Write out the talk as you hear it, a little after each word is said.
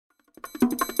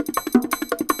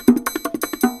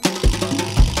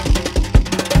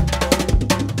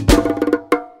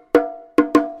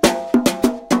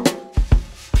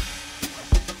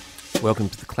Welcome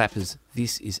to the Clappers.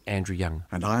 This is Andrew Young.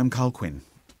 And I am Carl Quinn.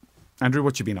 Andrew,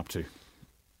 what you been up to?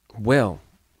 Well,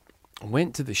 I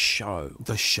went to the show.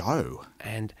 The show?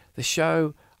 And the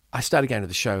show, I started going to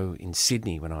the show in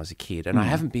Sydney when I was a kid, and I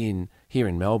haven't been here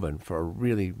in Melbourne for a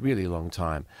really, really long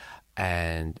time.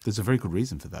 And there's a very good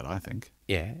reason for that, I think.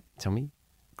 Yeah, tell me.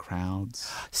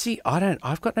 Crowds. See,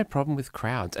 I've got no problem with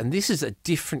crowds. And this is a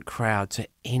different crowd to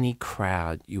any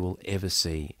crowd you will ever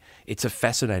see. It's a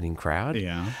fascinating crowd.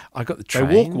 Yeah. I got the train.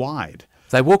 They walk wide.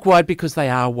 They walk wide because they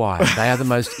are wide. They are the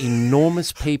most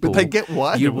enormous people. But they get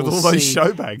wider with all those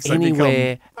show bags. They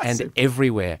anywhere and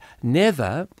everywhere.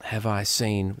 Never have I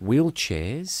seen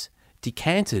wheelchairs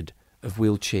decanted of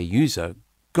wheelchair user.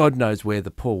 God knows where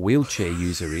the poor wheelchair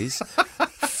user is.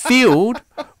 Filled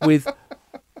with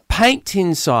paint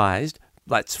tin-sized,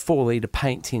 like 4-litre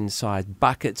paint tin-sized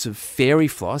buckets of fairy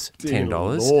floss, $10.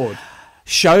 Lord.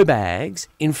 Show bags,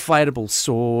 inflatable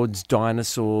swords,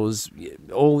 dinosaurs,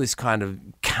 all this kind of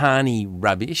carny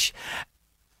rubbish.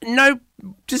 No,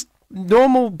 just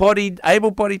normal-bodied,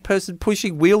 able-bodied person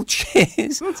pushing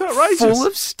wheelchairs. That's outrageous. Full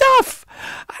of stuff.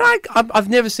 I've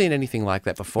never seen anything like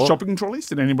that before. Shopping trolleys?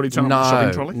 Did anybody turn up with a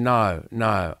shopping trolley?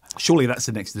 No. Surely that's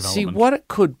the next development. See, what it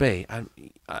could be,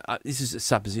 this is a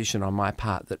supposition on my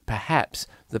part, that perhaps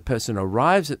the person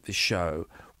arrives at the show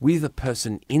with a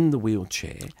person in the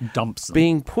wheelchair dumps them.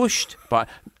 Being pushed by,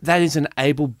 that is an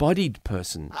able-bodied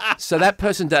person. So that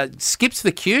person skips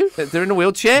the queue. They're in a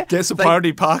wheelchair. Gets a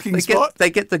priority parking spot.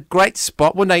 They get the great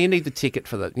spot. Well, no, you need the ticket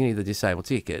you need the disabled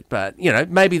ticket. But,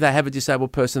 maybe they have a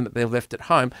disabled person that they've left at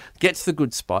home, gets the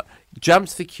good spot,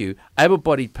 jumps the queue,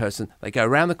 able-bodied person. They go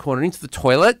around the corner into the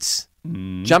toilets,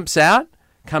 jumps out,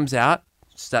 comes out,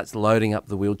 starts loading up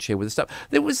the wheelchair with the stuff.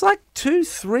 There was like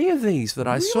 2-3 of these that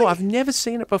I saw. I've never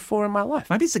seen it before in my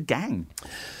life. Maybe it's a gang.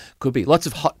 Could be. Lots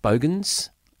of hot bogans.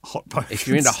 Hot bogans. If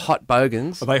you're into hot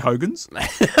bogans. Are they Hogans?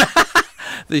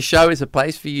 The show is a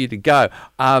place for you to go.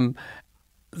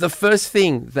 The first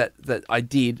thing that I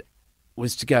did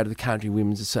was to go to the Country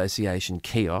Women's Association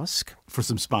kiosk. For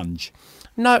some sponge.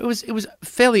 No, it was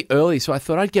fairly early, so I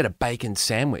thought I'd get a bacon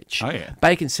sandwich. Oh, yeah.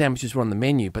 Bacon sandwiches were on the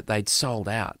menu, but they'd sold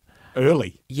out.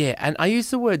 Early. Yeah, and I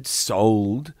use the word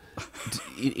sold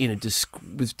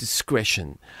with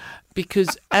discretion,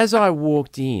 because as I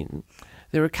walked in,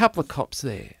 there were a couple of cops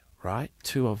there, right?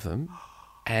 2 of them.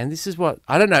 And this is what,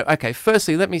 I don't know. Okay,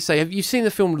 firstly, let me say, have you seen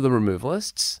the film The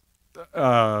Removalists?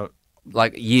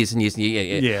 Like years and years and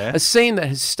years. Yeah. A scene that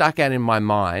has stuck out in my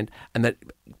mind and that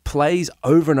plays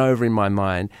over and over in my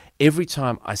mind every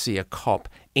time I see a cop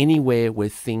anywhere where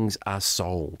things are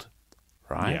sold,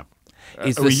 right? Yeah. Are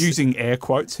we using air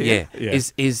quotes here? Yeah.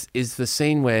 Is the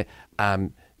scene where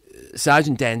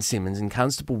Sergeant Dan Simmons and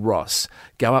Constable Ross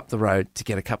go up the road to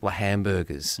get a couple of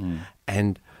hamburgers,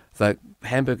 and the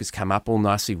hamburgers come up all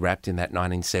nicely wrapped in that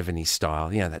 1970s style,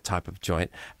 that type of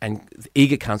joint. And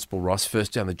eager Constable Ross,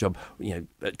 first down the job,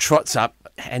 trots up,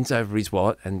 hands over his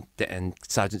wallet, and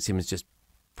Sergeant Simmons just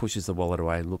pushes the wallet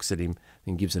away, looks at him,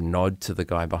 and gives a nod to the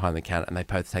guy behind the counter, and they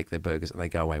both take their burgers and they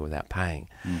go away without paying.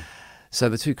 So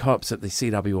the 2 cops at the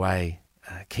CWA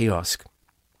kiosk,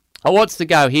 "Oh, what's the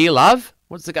go here, love?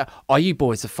 What's the go? Oh, you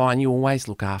boys are fine. You always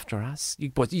look after us. You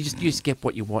boys, you just get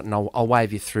what you want, and I'll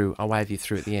wave you through. I'll wave you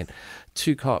through at the end."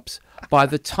 2 cops. By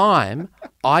the time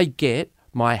I get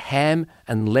my ham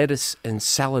and lettuce and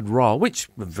salad roll, which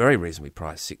were very reasonably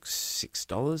priced,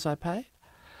 $6 I paid,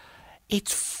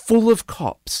 it's full of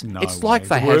cops. No it's way. like they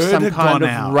The have word some had kind gone of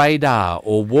out. radar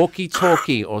or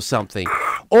walkie-talkie or something.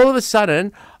 All of a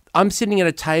sudden, I'm sitting at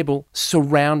a table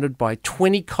surrounded by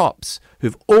 20 cops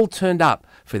who've all turned up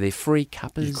for their free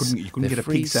cuppers. You couldn't get a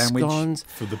pig sandwich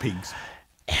for the pigs.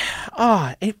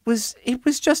 Oh, it was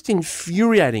just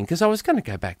infuriating, because I was going to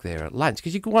go back there at lunch,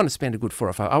 because you want to spend a good 4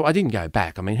 or 5. I didn't go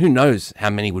back. I mean, who knows how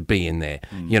many would be in there?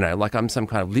 Like I'm some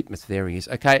kind of litmus theory.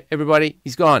 Okay, everybody,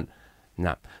 he's gone.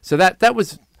 No. So that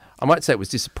was, I might say it was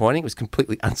disappointing. It was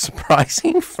completely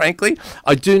unsurprising, frankly.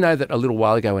 I do know that a little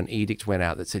while ago an edict went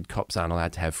out that said cops aren't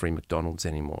allowed to have free McDonald's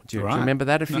anymore. Do you remember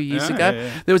that a few years ago?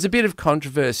 Yeah. There was a bit of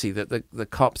controversy that the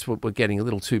cops were getting a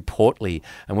little too portly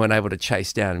and weren't able to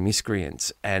chase down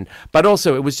miscreants. But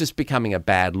also it was just becoming a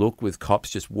bad look with cops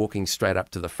just walking straight up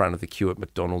to the front of the queue at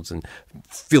McDonald's and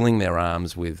filling their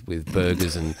arms with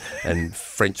burgers and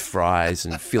French fries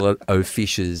and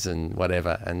filet-o-fishes and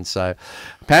whatever. And so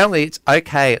apparently it's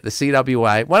okay at the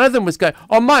CWA. One of them was going,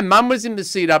 "Oh, my mum was in the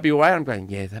CWA." I'm going,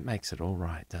 yeah, that makes it all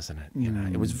right, doesn't it?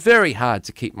 It was very hard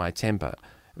to keep my temper.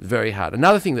 Very hard.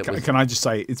 Another thing that was... Can I just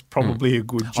say, it's probably a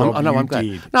good job I'm glad.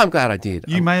 did. No, I'm glad I did.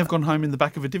 You may have gone home in the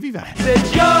back of a divvy van. Said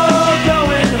you're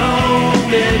going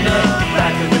home in the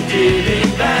back of a divvy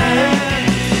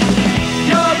van.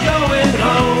 You're going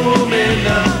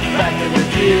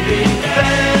living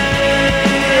thing.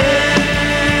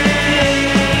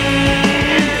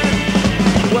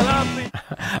 Well, I've been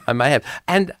I may have.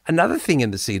 And another thing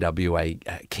in the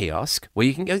CWA kiosk where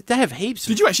you can go, they have heaps.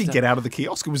 Did you actually get out of the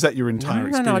kiosk, or was that your entire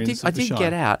experience? No, I did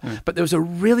get out. But there was a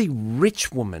really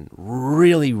rich woman,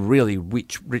 really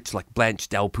rich, like Blanche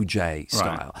Dalpouget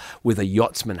style, with a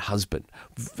yachtsman husband.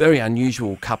 Very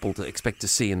unusual couple to expect to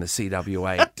see in the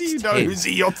CWA. How do you know who's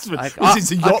a yachtsman? Like, was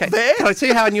his yacht there? Can I tell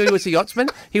you how I knew he was a yachtsman?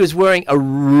 He was wearing a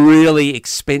really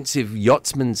expensive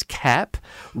yachtsman's cap,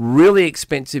 really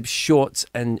expensive shorts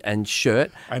and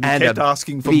shirt. And he kept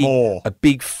asking for more. A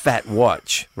big fat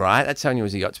watch, right? That's how I knew he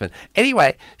was a yachtsman.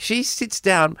 Anyway, she sits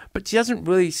down, but she doesn't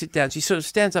really sit down. She sort of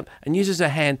stands up and uses her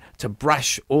hand to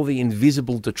brush all the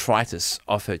invisible detritus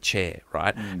off her chair,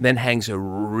 right? Then hangs a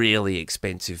really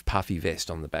expensive puffy vest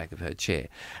on the back of her chair.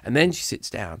 And then she sits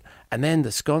down, and then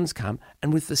the scones come,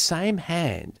 and with the same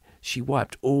hand, she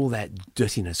wiped all that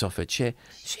dirtiness off her chair.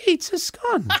 She eats a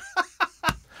scone.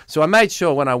 So I made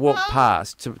sure when I walked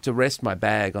past to rest my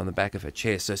bag on the back of her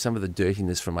chair, so some of the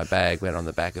dirtiness from my bag went on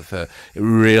the back of her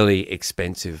really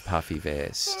expensive puffy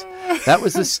vest. That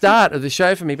was the start of the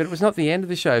show for me, but it was not the end of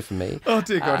the show for me. Oh,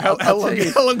 dear God. How long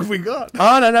have we got?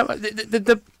 Oh,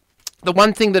 no. The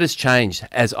one thing that has changed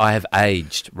as I have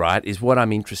aged, right, is what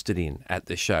I'm interested in at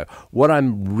the show. What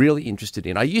I'm really interested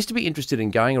in. I used to be interested in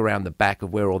going around the back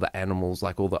of where all the animals,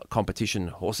 like all the competition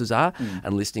horses are,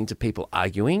 and listening to people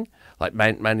arguing, like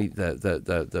mainly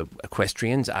the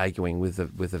equestrians arguing with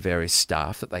the various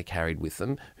staff that they carried with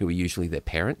them, who were usually their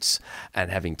parents,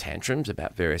 and having tantrums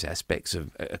about various aspects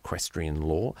of equestrian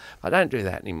law. I don't do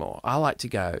that anymore. I like to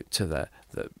go to the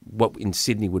what in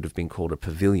Sydney would have been called a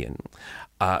pavilion,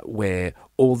 where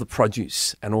all the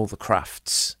produce and all the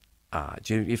crafts are.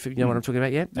 Do you know what I'm talking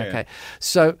about yet? Yeah. Okay.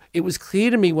 So it was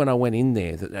clear to me when I went in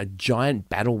there that a giant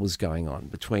battle was going on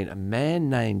between a man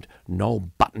named Noel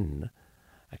Button,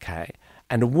 okay,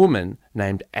 and a woman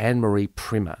named Anne-Marie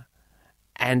Primer.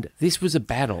 And this was a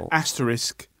battle.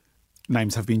 Asterisk.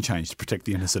 Names have been changed to protect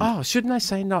the innocent. Oh, shouldn't I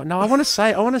say no? No, I want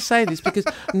to say this because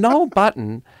Noel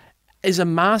Button is a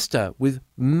master with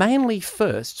mainly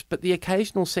firsts, but the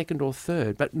occasional second or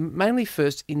third, but mainly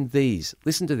first in these.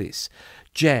 Listen to this.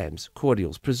 Jams,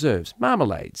 cordials, preserves,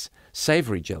 marmalades,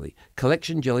 savoury jelly,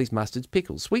 collection jellies, mustards,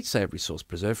 pickles, sweet savoury sauce,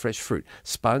 preserved fresh fruit,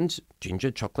 sponge, ginger,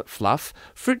 chocolate, fluff,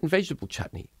 fruit and vegetable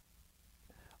chutney,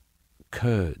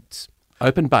 curds,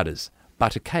 open butters,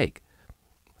 butter cake,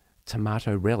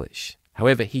 tomato relish.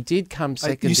 However, he did come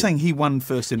second. You're saying he won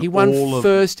first in all of... He won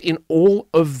first in all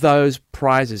of those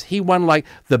prizes. He won like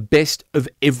the best of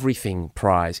everything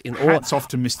prize. In all. Hats off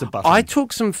to Mr. Button. I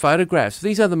took some photographs.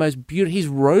 These are the most beautiful. His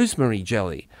rosemary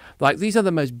jelly. Like, these are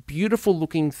the most beautiful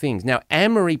looking things. Now,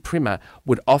 Anne-Marie Primer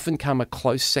would often come a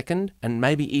close second and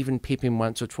maybe even pip him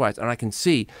once or twice. And I can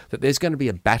see that there's going to be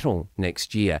a battle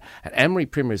next year. And Anne-Marie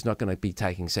Primer is not going to be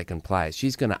taking second place.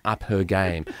 She's going to up her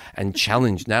game and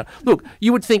challenge. Now, look,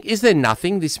 you would think, is there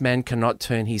nothing this man cannot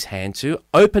turn his hand to?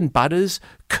 Open butters,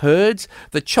 curds,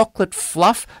 the chocolate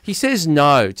fluff. He says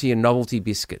no to your novelty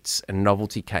biscuits and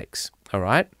novelty cakes. All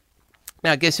right?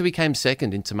 Now, guess who he came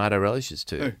second in tomato relishes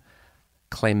to? Who?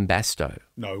 Clem Bastow.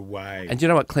 No way. And do you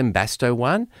know what Clem Bastow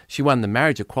won? She won the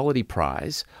Marriage Equality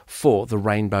Prize for the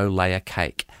rainbow layer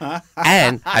cake.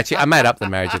 And actually, I made up the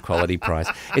Marriage Equality Prize.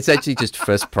 It's actually just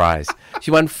first prize.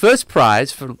 She won first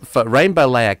prize for rainbow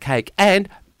layer cake and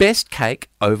best cake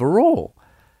overall.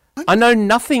 I know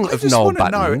nothing of Noel Button.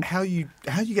 I just want to know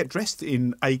how you get dressed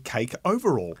in a cake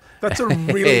overall. That's a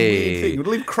really weird thing. It would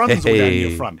leave crumbs all down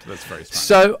your front. That's very strange.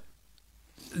 So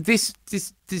this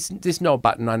Noel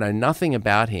Button, I know nothing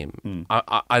about him.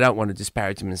 I don't want to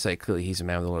disparage him and say clearly he's a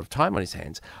man with a lot of time on his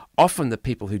hands. Often the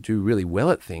people who do really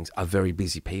well at things are very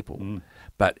busy people.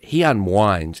 But he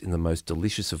unwinds in the most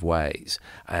delicious of ways.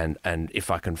 And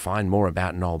if I can find more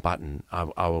about Noel Button, I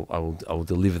will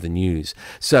deliver the news.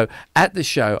 So at the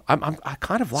show, I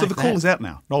kind of like that. So the call is out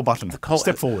now. Noel Button,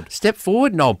 step forward. Step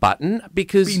forward, Noel Button,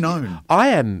 because be known. I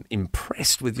am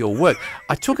impressed with your work.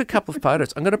 I took a couple of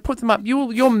photos. I'm going to put them up.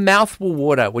 Your mouth will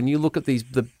water when you look at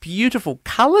the beautiful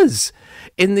colours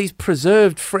in these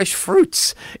preserved fresh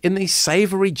fruits, in these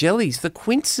savoury jellies, the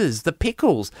quinces, the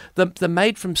pickles, the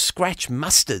made from scratch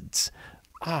mustards.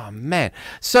 Oh, man.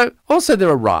 So, also there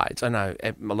are rides. I know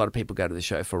a lot of people go to the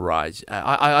show for rides.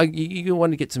 You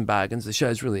want to get some bargains. The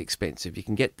show's really expensive. You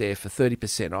can get there for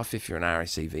 30% off if you're an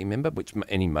RSEV member, which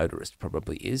any motorist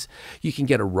probably is. You can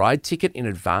get a ride ticket in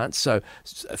advance. So,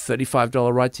 a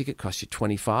 $35 ride ticket costs you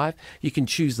 $25. You can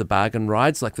choose the bargain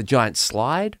rides like the giant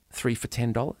slide, 3 for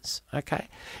 $10. Okay.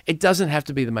 It doesn't have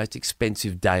to be the most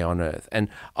expensive day on earth. And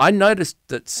I noticed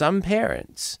that some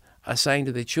parents are saying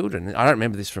to their children, and I don't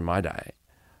remember this from my day,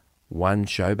 one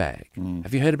show bag.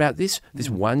 Have you heard about this? This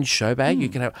one show bag you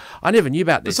can have. I never knew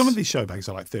about But this. some of these show bags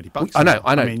are like $30. I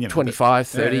know. mean, 25,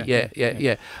 30,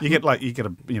 yeah. You get a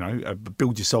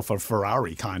build yourself a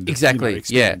Ferrari kind of Exactly.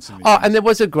 experience. Yeah. Oh, and there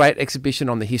was a great exhibition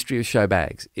on the history of show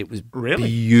bags. It was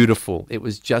beautiful. It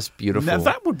was just beautiful. Now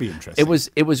that would be interesting.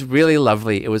 It was really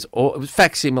lovely. It was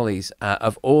facsimiles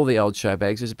of all the old show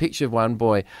bags. There's a picture of one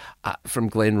boy from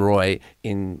Glenroy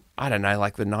in, I don't know,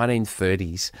 like the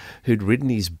 1930s, who'd ridden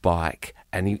his bike,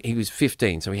 and he was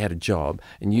 15, so he had a job,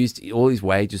 and used all his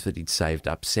wages that he'd saved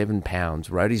up, £7,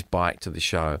 rode his bike to the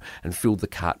show and filled the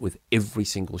cart with every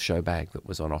single show bag that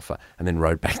was on offer, and then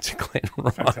rode back to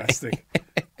Glenroy. Fantastic.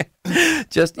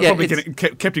 Probably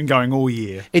kept him going all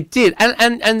year. It did,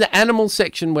 and the animal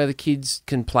section where the kids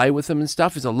can play with them and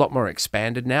stuff is a lot more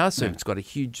expanded now. So it's got a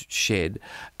huge shed,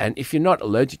 and if you're not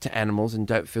allergic to animals and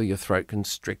don't feel your throat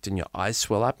constrict and your eyes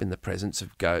swell up in the presence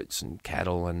of goats and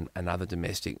cattle and other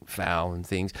domestic fowl and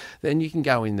things, then you can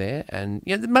go in there, and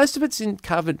most of it's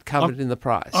covered in the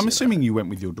price. I'm assuming you went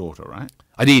with your daughter, right?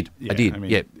 I did. Yeah, I did. I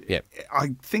mean, yeah.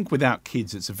 I think without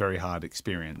kids, it's a very hard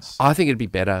experience. I think it'd be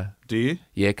better. Do you?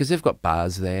 Yeah, because they've got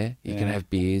bars there. You can have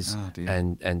beers dear.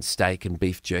 and steak and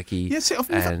beef jerky. Yeah, see,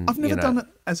 I've never done it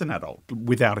as an adult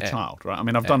without a child, right? I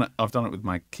mean, I've done it with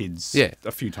my kids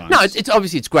a few times. No, it's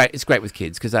obviously it's great. It's great with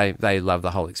kids because they love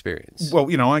the whole experience. Well,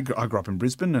 I grew up in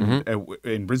Brisbane, and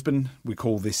in Brisbane we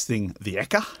call this thing the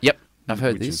Ekka. Yep, I've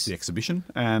heard which this. is the exhibition,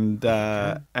 and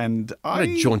What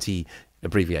a jaunty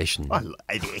abbreviation. I love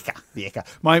the Ekka.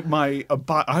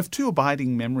 I have two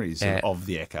abiding memories of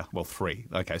the Ekka. Well, three.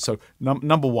 Okay, so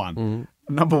number one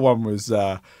was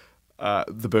the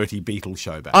Bertie Beetle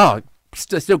show back. Oh,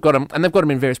 still got them, and they've got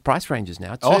them in various price ranges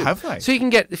now too. Oh, have they? So you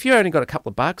can get, if you only got a couple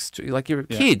of bucks, like you're a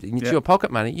kid and it's your pocket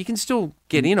money, you can still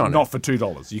get in on it. Not for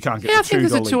 $2. You can't get. Yeah, I think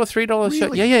there's a $2 or $3 show.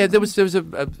 Really? Yeah. There was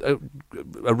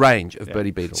a range of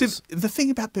Bertie Beetles. See, the thing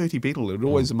about Bertie Beetle, it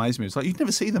always amazed me. It's like you'd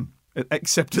never see them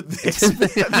except at the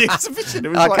exhibition. It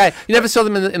was okay, you never saw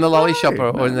them in the lolly shop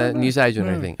or in the newsagent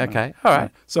or anything. Okay, all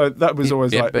right. So that was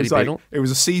always like, Bertie Beetle. it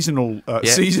was a seasonal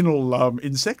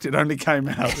insect. It only came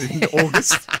out in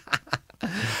August.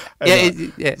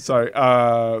 So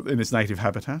in its native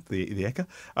habitat, the Ekka.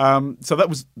 So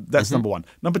that's number one.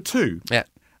 Number two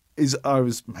is I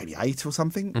was maybe 8 or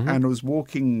something, and I was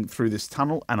walking through this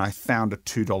tunnel, and I found a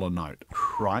 $2 note,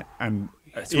 right? And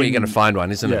that's where you're going to find one,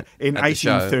 isn't it? In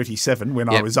 1837, when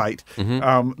I was 8,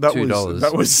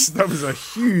 that was a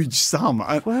huge sum.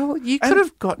 Well, you could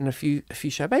have gotten a few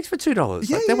show bags for $2.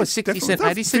 Yeah, there were 60 cent,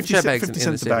 80 cent show bags 50 in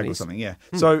cents the a bag 70s. or something. Yeah.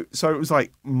 So it was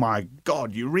like, my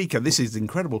God, Eureka! This is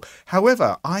incredible.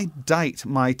 However, I date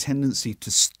my tendency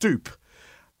to stoop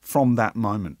from that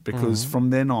moment, because from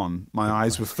then on, my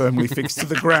eyes were firmly fixed to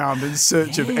the ground in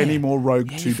search of any more rogue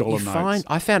 $2 notes.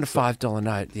 I found a $5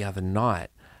 note the other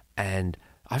night, and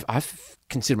I've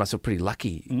considered myself pretty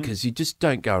lucky because you just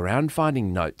don't go around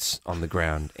finding notes on the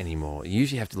ground anymore. You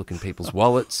usually have to look in people's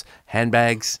wallets,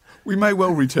 handbags. We may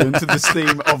well return to this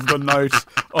theme of the note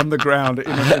on the ground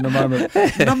in a moment.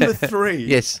 Number 3.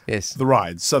 Yes. The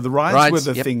rides. So the rides were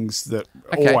the things that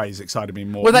always excited me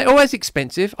more. Were they always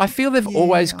expensive? I feel they've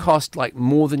always cost like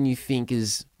more than you think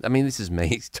is. I mean, this is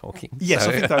me talking. Yes,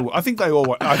 so. I think they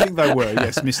were.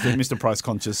 Yes, Mr. Price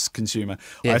conscious consumer.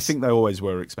 Yes. I think they always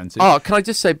were expensive. Oh, can I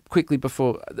just say quickly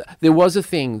before, there was a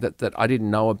thing that I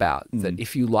didn't know about, that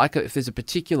if you like it, if there's a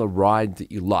particular ride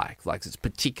that you like it's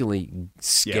particularly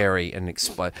scary and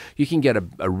explode, you can get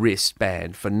a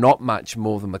wristband for not much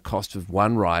more than the cost of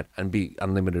one ride and be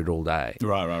unlimited all day.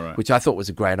 Right. Which I thought was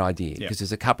a great idea, because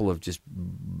there's a couple of just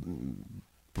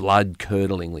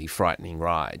blood-curdlingly frightening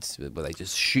rides where they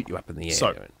just shoot you up in the air.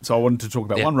 So I wanted to talk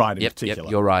about one ride in particular.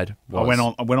 Your ride was.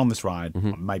 I went on this ride,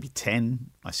 maybe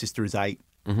 10. My sister is 8,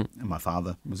 and my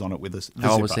father was on it with us.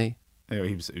 How old was he?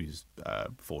 He was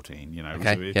 14.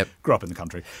 Okay. Grew up in the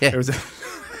country. Yeah. It was.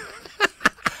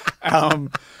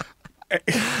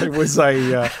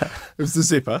 It was the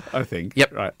zipper, I think.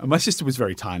 Yep. Right. And my sister was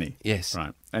very tiny. Yes.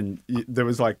 Right. And there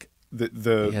was like.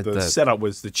 The setup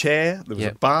was the chair. There was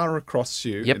a bar across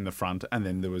you in the front, and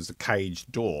then there was a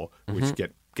caged door which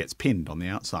gets pinned on the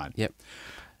outside. Yep.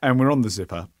 And we're on the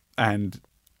zipper and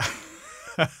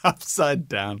upside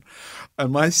down,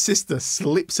 and my sister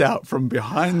slips out from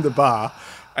behind the bar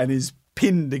and is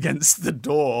pinned against the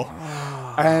door.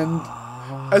 And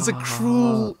as a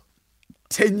cruel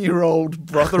 10-year-old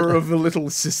brother of a little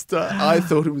sister. I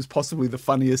thought it was possibly the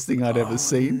funniest thing I'd ever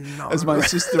seen. no. As my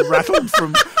sister rattled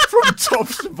from top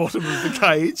to bottom of the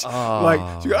cage.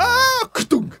 Like, she go,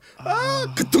 ka-dunk,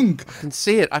 ka-dunk. I can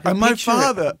see it. I can And my picture it.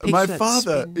 father, Picture that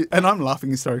spin. and I'm laughing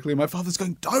hysterically. My father's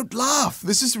going, "Don't laugh.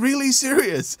 This is really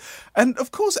serious." And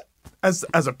of course, as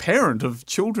a parent of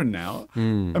children now, I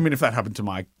mean, if that happened to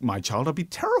my child, I'd be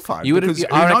terrified. You would because have-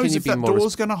 who I reckon knows you'd if be that more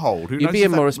door's going to hold? Who You'd knows be a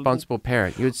if more that- responsible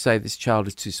parent. You would say this child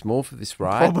is too small for this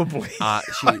ride. Probably. As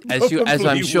I'm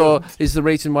Probably sure would. is the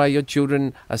reason why your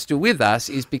children are still with us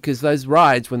is because those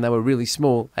rides, when they were really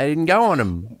small, they didn't go on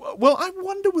them. Well, I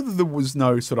wonder whether there was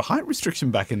no sort of height restriction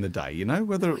back in the day. You know,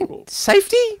 whether.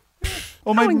 Safety?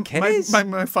 Or No maybe, one cares. maybe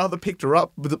my father picked her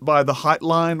up by the height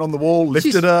line on the wall,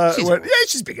 lifted her, she's- went, "Yeah,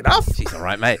 she's big enough." She's all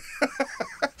right, mate.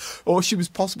 Or she was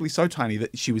possibly so tiny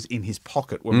that she was in his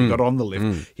pocket when we got on the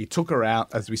lift. He took her out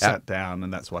as we sat down,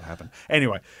 and that's what happened.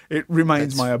 Anyway, it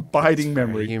remains my abiding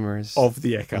memory humorous. of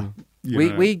the Eka. you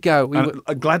know. We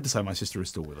I'm glad to say my sister is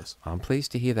still with us. I'm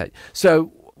pleased to hear that.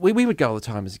 So we would go all the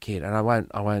time as a kid, and I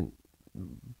won't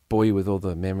bore you with all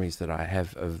the memories that I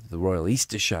have of the Royal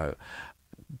Easter Show,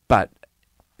 but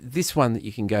this one that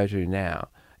you can go to now,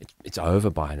 it's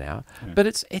over by now, but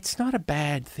it's not a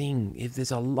bad thing. If there's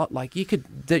a lot, like you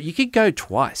could go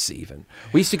twice even.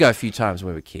 We used to go a few times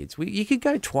when we were kids. You could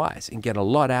go twice and get a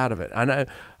lot out of it.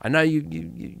 I know you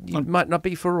might not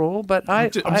be for all, but I'm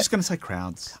just going to say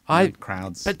crowds.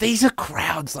 Crowds. But these are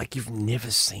crowds like you've never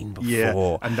seen before.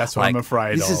 Yeah, and that's what I'm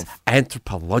afraid this is of.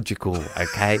 anthropological,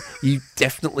 okay? You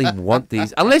definitely want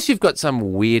these, unless you've got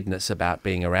some weirdness about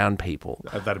being around people.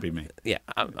 That'd be me. Yeah,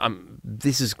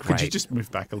 this is great. Could you just move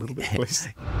back a little bit, please?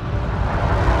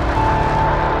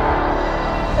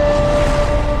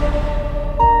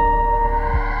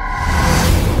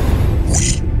 We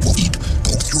will eat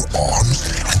both your arms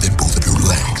and then both of your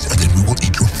legs, and then we will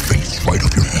eat your face right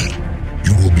off your head.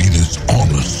 You will be this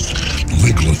armless,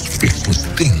 legless, faceless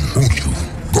thing, won't you?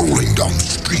 Rolling down the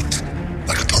street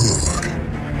like a turd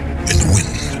in the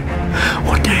wind.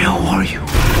 What the hell are you?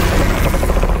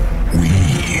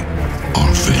 We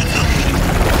are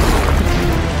Venom.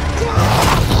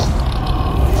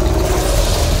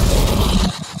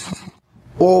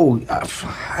 Oh,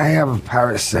 I have a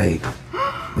parasite.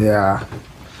 Yeah.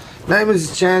 Name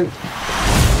is Chen.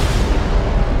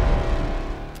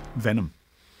 Venom.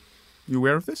 You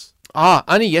aware of this?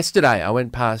 Only yesterday I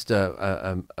went past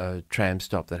a tram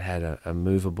stop that had a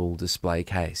movable display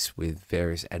case with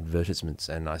various advertisements,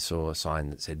 and I saw a sign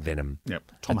that said Venom. Yep.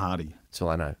 Tom Hardy. That's all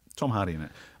I know. Tom Hardy in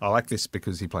it. I like this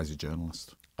because he plays a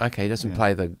journalist. Okay, he doesn't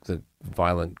play the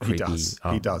violent, He creepy... does.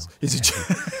 oh. He does. He's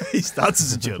he starts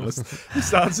as a journalist. He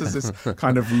starts as this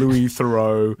kind of Louis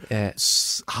Theroux, Yeah.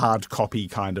 hard copy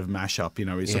kind of mashup. You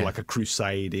know, he's sort of Yeah. like a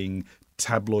crusading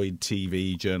tabloid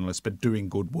TV journalist, but doing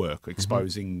good work,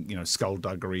 exposing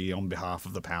skullduggery on behalf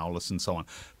of the powerless and so on.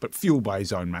 But fueled by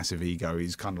his own massive ego,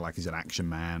 he's kind of like he's an action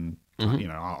man. You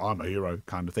know, I'm a hero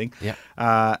kind of thing. Yeah.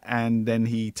 And then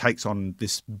he takes on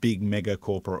this big mega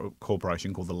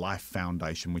corporation called the Life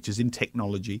Foundation, which is in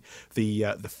technology. The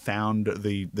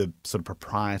sort of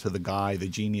proprietor, the guy, the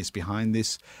genius behind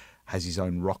this, has his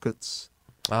own rockets.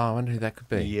 Oh, I wonder who that could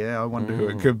be. Yeah, I wonder who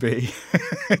it could be.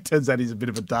 It turns out he's a bit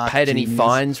of a dark Paid any genius.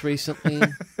 fines recently?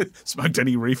 Smoked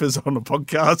any reefers on a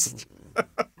podcast.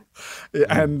 Yeah,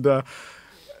 and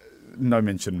no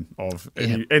mention of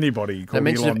anybody No called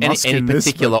mention Elon of any Musk in this,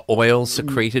 particular but oil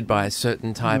secreted by a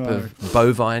certain type of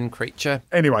bovine creature.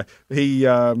 anyway,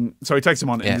 so he takes him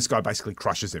on, Yeah. and this guy basically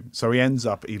crushes him. So he ends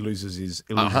up, he loses his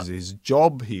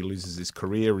job, he loses his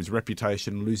career, his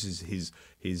reputation, loses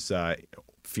his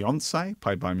fiance,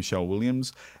 played by Michelle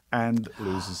Williams, and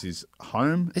loses his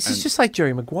home. This and is just like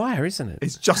Jerry Maguire, isn't it?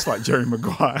 It's just like Jerry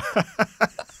Maguire.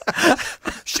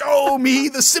 Show me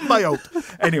the symbiote.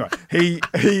 Anyway,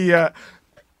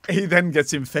 he then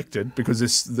gets infected because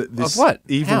this Of what?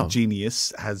 evil How?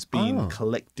 genius has been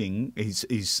collecting.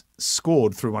 He's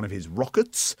scored through one of his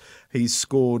rockets. He's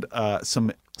scored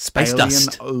some Space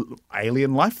dust.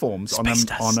 alien life forms Space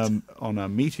dust. on a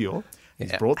meteor. He's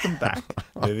Yeah. brought them back.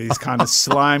 They're these kind of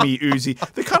slimy, oozy.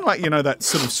 They're kind of like that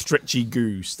sort of stretchy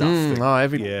goo stuff.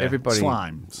 Everybody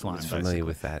slime, is basically. familiar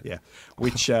with that. Yeah,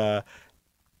 which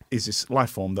is this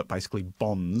life form that basically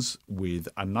bonds with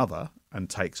another and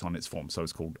takes on its form. So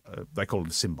it's called they call it a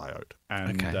symbiote.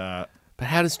 And Okay. But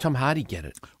how does Tom Hardy get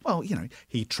it? well,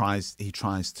 he tries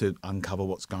to uncover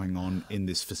what's going on in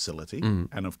this facility,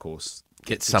 and of course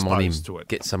Get gets some on him. exposed to it.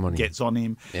 Get some on him. Gets on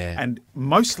him. Yeah. And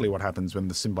mostly what happens when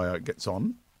the symbiote gets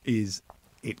on is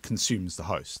it consumes the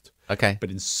host. Okay. But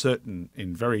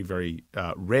in very, very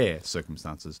rare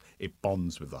circumstances, it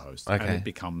bonds with the host. And Okay.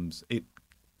 it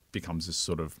becomes this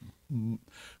sort of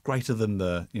greater than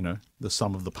the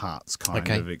sum of the parts kind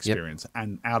of experience. Yep.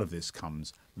 And out of this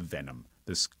comes Venom,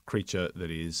 this creature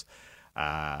that is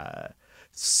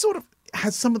sort of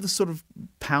has some of the sort of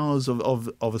powers of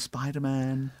a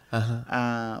Spider-Man.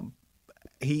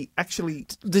 He actually...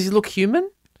 Does he look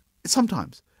human?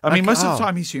 Sometimes. I mean, most of the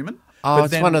time he's human. Oh, but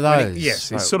it's then one of those.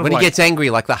 Yes. It's sort of when he gets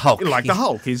angry like the Hulk. Like the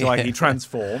Hulk. He's like, he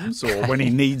transforms, or when he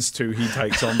needs to, he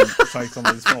takes on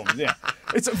these forms. Yeah.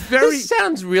 It's a very... This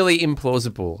sounds really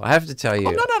implausible, I have to tell you.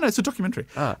 Oh, no, it's a documentary.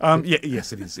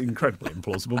 Yes, it is incredibly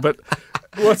implausible, but...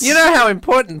 You know how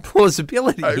important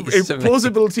plausibility is to me.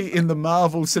 Plausibility in the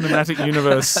Marvel Cinematic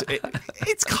Universe,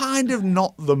 it's kind of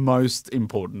not the most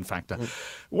important factor.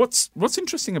 What's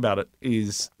interesting about it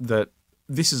is that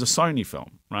this is a Sony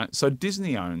film, right? So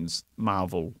Disney owns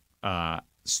Marvel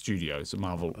Studios,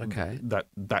 Marvel,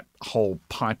 that whole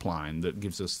pipeline that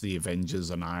gives us the Avengers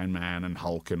and Iron Man and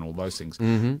Hulk and all those things.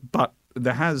 Mm-hmm. But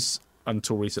there has,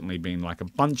 until recently, been like a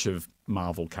bunch of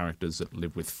Marvel characters that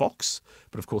live with Fox.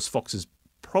 But of course, Fox is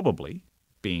probably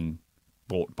being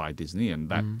bought by Disney, and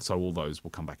that so all those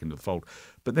will come back into the fold.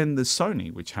 But then there's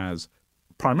Sony, which has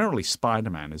primarily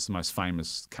Spider-Man is the most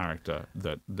famous character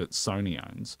that Sony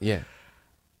owns. Yeah.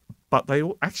 But they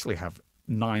actually have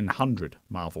 900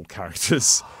 Marvel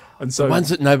characters. And so the ones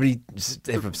that nobody's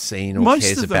ever seen or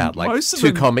cares about, like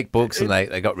two comic books, and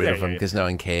they got rid of them because no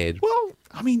one cared. Well,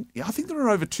 I mean, I think there are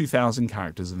over 2,000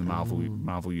 characters in the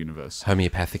Marvel universe.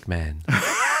 Homeopathic man.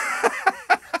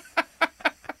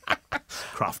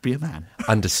 Craft beer man.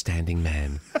 Understanding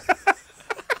man.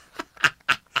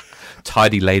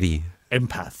 Tidy lady.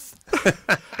 Empath.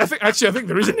 I think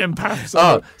there is an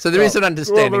empath. So there is an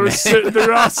understanding man.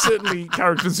 There are certainly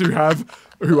characters who are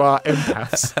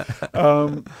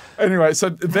empaths. Anyway, so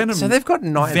Venom. So they've got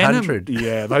 900.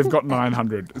 Yeah, they've got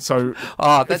 900. So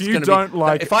that's if you don't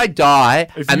like, if I die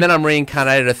and then I'm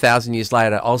reincarnated 1,000 years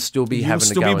later, I'll still be having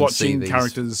to go and see these. Watching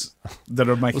characters that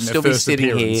are making their still first be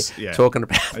sitting appearance here talking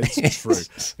about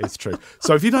this. It's true.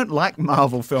 So if you don't like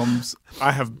Marvel films,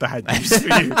 I have bad news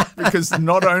for you, because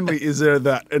not only is there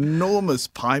that enormous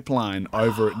pipeline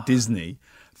over at Disney,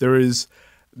 there is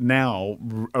now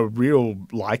a real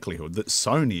likelihood that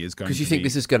Sony is going to Because you think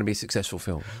this is going to be a successful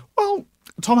film? Well,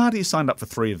 Tom Hardy has signed up for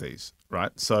 3 of these,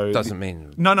 right? So doesn't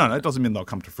mean... No, it doesn't mean they'll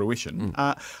come to fruition.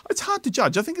 It's hard to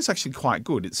judge. I think it's actually quite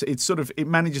good. It's sort of... It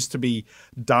manages to be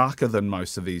darker than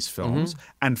most of these films,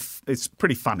 and it's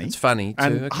pretty funny. It's funny, too.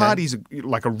 And Hardy's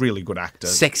like a really good actor.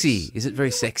 Sexy. Is it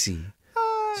very sexy?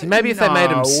 So maybe if they made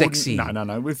them sexy.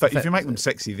 No. If you make them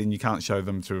sexy, then you can't show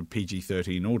them to a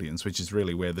PG-13 audience, which is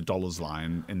really where the dollars lie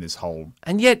in this whole...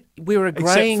 And yet we're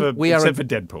agreeing... Except for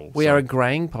Deadpool. We are a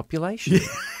greying population.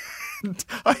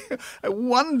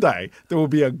 One day there will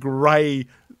be a grey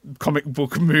comic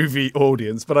book movie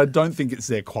audience, but I don't think it's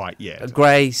there quite yet. A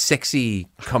grey, sexy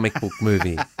comic book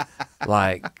movie.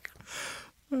 Like...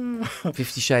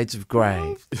 50 Shades of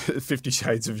Grey. 50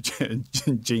 Shades of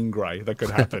Jean Grey. That could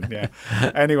happen, yeah.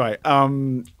 Anyway,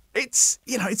 it's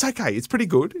okay. It's pretty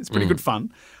good. It's pretty good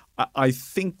fun. I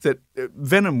think that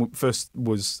Venom first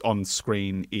was on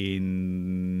screen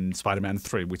in Spider-Man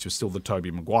 3, which was still the Tobey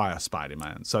Maguire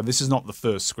Spider-Man. So this is not the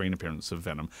first screen appearance of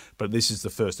Venom, but this is the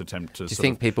first attempt to. Do you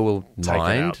think people will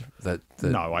mind that?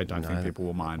 No, I don't think people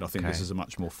will mind. I think this is a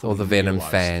much more fully Or the Venom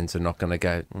realised. fans are not going to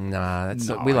go,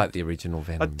 we like the original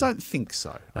Venom. I don't think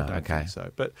so. I don't think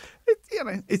so. But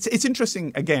it's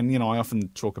interesting. Again, I often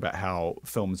talk about how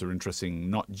films are interesting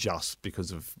not just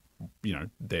because of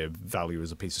their value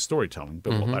as a piece of storytelling,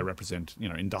 but what they represent,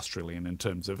 industrially and in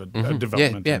terms of a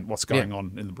development and what's going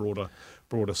on in the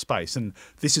broader space. And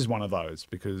this is one of those,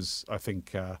 because I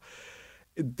think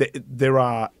there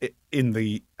are at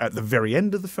the very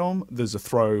end of the film, there's a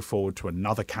throw forward to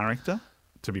another character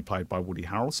to be played by Woody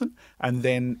Harrelson, and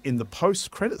then in the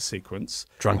post-credit sequence,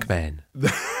 Drunk Man,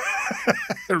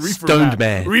 Stoned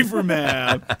Man, Reefer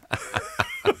Man.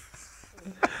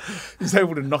 He's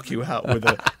able to knock you out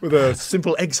with a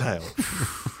simple exhale.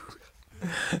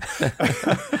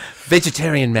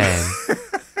 Vegetarian Man.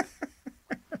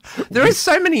 There are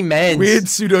so many mans. Weird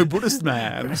pseudo-Buddhist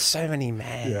man. There are so many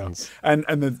mans. Yeah.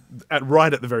 And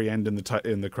right at the very end in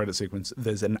the credit sequence,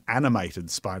 there's an animated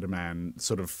Spider-Man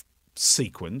sort of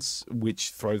sequence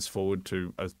which throws forward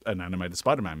to an animated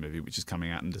Spider-Man movie which is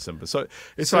coming out in December. So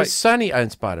it's like Sony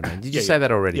owns Spider-Man. Did you say that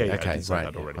already? Yeah, okay, I did say right.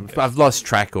 that already. I've lost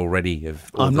track already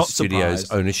of all the studio's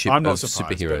ownership I'm not of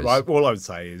surprised, superheroes. But all I would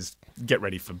say is get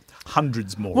ready for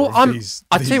hundreds more of these.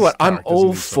 I tell you what, I'm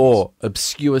all for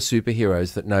obscure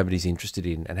superheroes that nobody's interested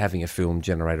in and having a film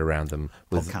generate around them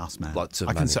with podcast, man. Lots of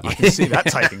money. I can see that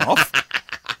taking off.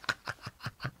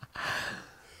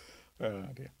 Oh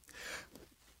dear.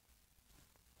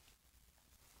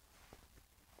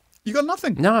 You got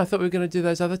nothing. No, I thought we were going to do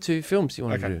those other 2 films you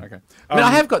wanted to do. Okay. I mean,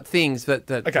 I have got things that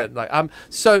Okay.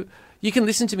 So you can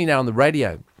listen to me now on the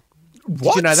radio.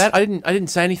 What? Did you know that? I didn't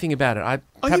say anything about it.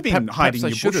 You've been hiding perhaps I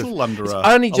your should've. bushel under It's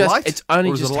a light? It's only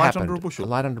Or is it just a light happened. under a bushel? A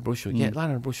light under a bushel. Yeah, light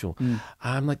under a bushel.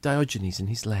 I'm like Diogenes in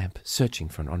his lamp, searching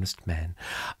for an honest man.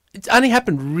 It's only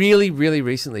happened really, really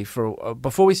recently.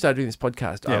 Before we started doing this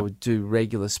podcast, I would do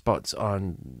regular spots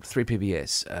on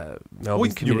 3PBS, Melbourne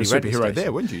you Community were a Radio superhero Station.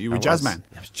 there, weren't you? You were I Jazzman.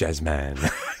 I was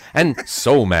Jazzman. And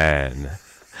Soul Man.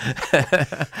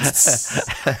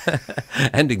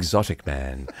 And Exotic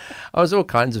Man. I was all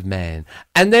kinds of man.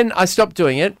 And then I stopped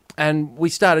doing it, and we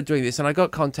started doing this, and I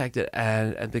got contacted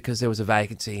and because there was a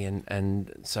vacancy,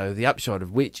 and so the upshot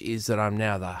of which is that I'm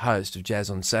now the host of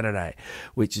Jazz on Saturday,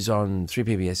 which is on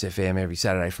 3PBS FM every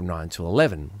Saturday from 9 till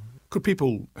 11. Could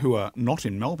people who are not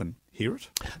in Melbourne hear it?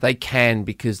 They can,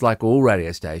 because like all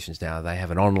radio stations now, they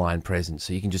have an online presence.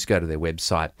 So you can just go to their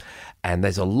website, and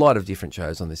there's a lot of different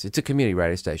shows on this. It's a community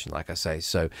radio station, like I say.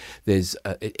 So there's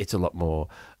it's a lot more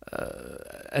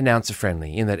announcer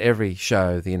friendly in that every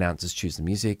show the announcers choose the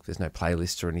music. There's no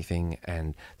playlists or anything,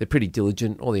 and they're pretty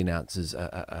diligent. All the announcers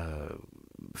are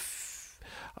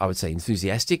I would say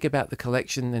enthusiastic about the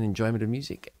collection and enjoyment of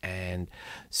music. And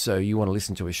so you want to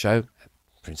listen to a show,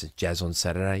 for instance, Jazz on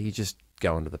Saturday, you just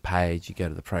go onto the page, you go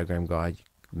to the program guide, you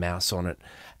mouse on it,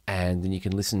 and then you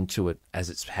can listen to it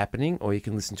as it's happening, or you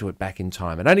can listen to it back in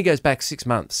time. It only goes back 6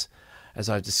 months, as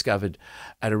I've discovered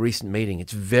at a recent meeting.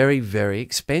 It's very, very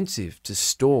expensive to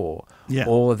store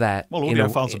all of that audio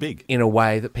files are big. in a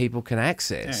way that people can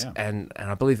access. Yeah. And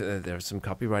I believe that there are some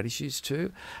copyright issues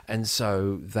too. And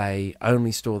so they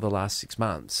only store the last 6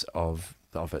 months of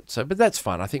it. So, but that's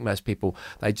fine. I think most people,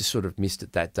 they just sort of missed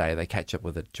it that day. They catch up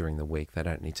with it during the week. They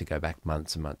don't need to go back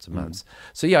months and months and months.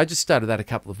 So yeah, I just started that a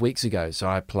couple of weeks ago. So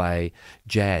I play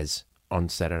jazz on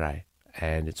Saturday,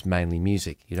 and it's mainly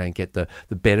music. You don't get the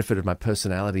benefit of my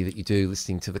personality that you do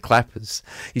listening to the Clappers.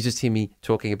 You just hear me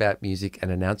talking about music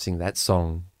and announcing that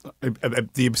song.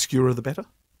 The obscurer the better?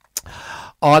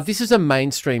 Oh, this is a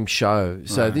mainstream show.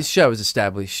 So this show was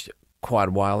established quite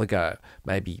a while ago,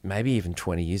 maybe even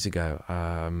 20 years ago.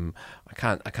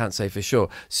 I can't say for sure.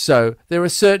 So there are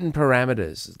certain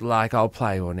parameters, like I'll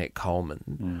play Ornette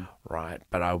Coleman, right?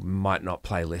 But I might not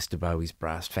play Lester Bowie's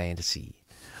Brass Fantasy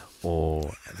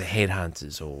or The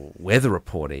Headhunters or Weather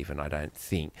Report even, I don't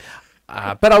think.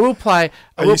 But I will play.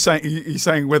 Are you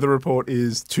saying Weather Report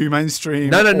is too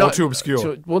mainstream or too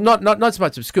obscure? Not so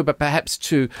much obscure, but perhaps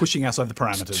too pushing outside the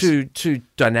parameters. Too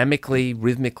dynamically,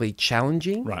 rhythmically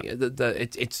challenging. Right.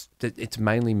 It's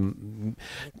mainly.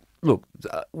 Look,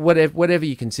 whatever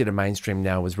you consider mainstream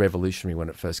now was revolutionary when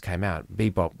it first came out.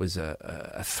 Bebop was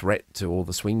a threat to all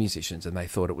the swing musicians, and they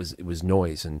thought it was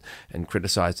noise and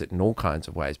criticised it in all kinds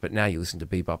of ways. But now you listen to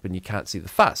bebop and you can't see the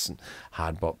fuss. And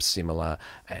hard bop's similar,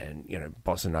 and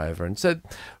bossa nova, and so.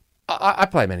 I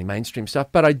play many mainstream stuff,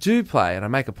 but I do play, and I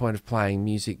make a point of playing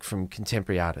music from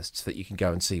contemporary artists that you can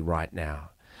go and see right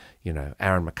now.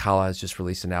 Aaron McCullough has just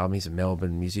released an album. He's a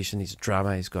Melbourne musician. He's a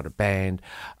drummer. He's got a band.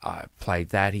 I played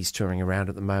that. He's touring around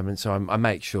at the moment. So I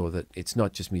make sure that it's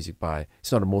not just music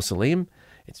it's not a mausoleum.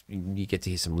 You get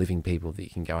to hear some living people that you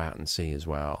can go out and see as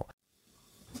well.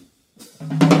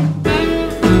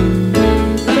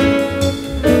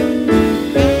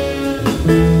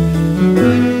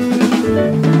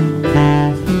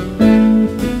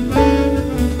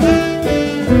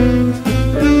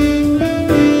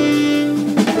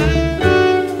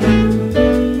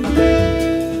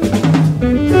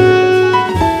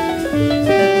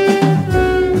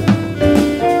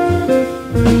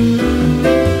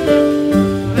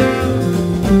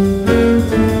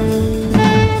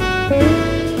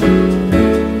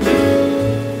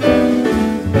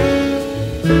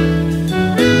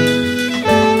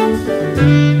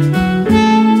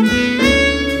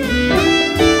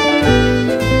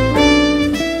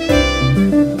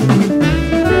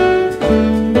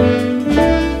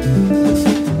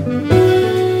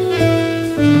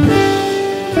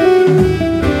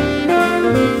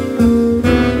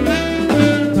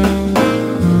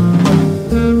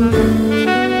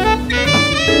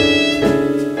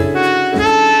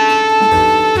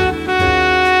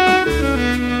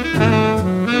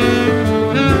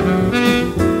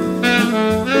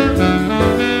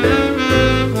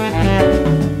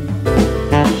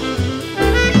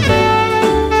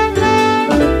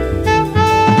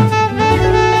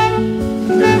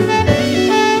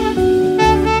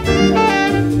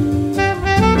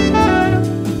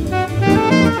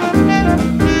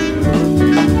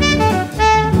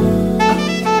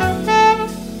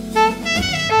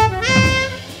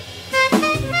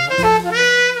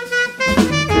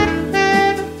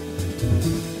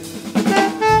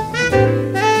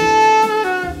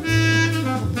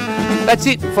 That's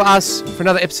it for us for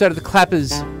another episode of The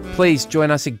Clappers. Please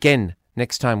join us again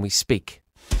next time we speak.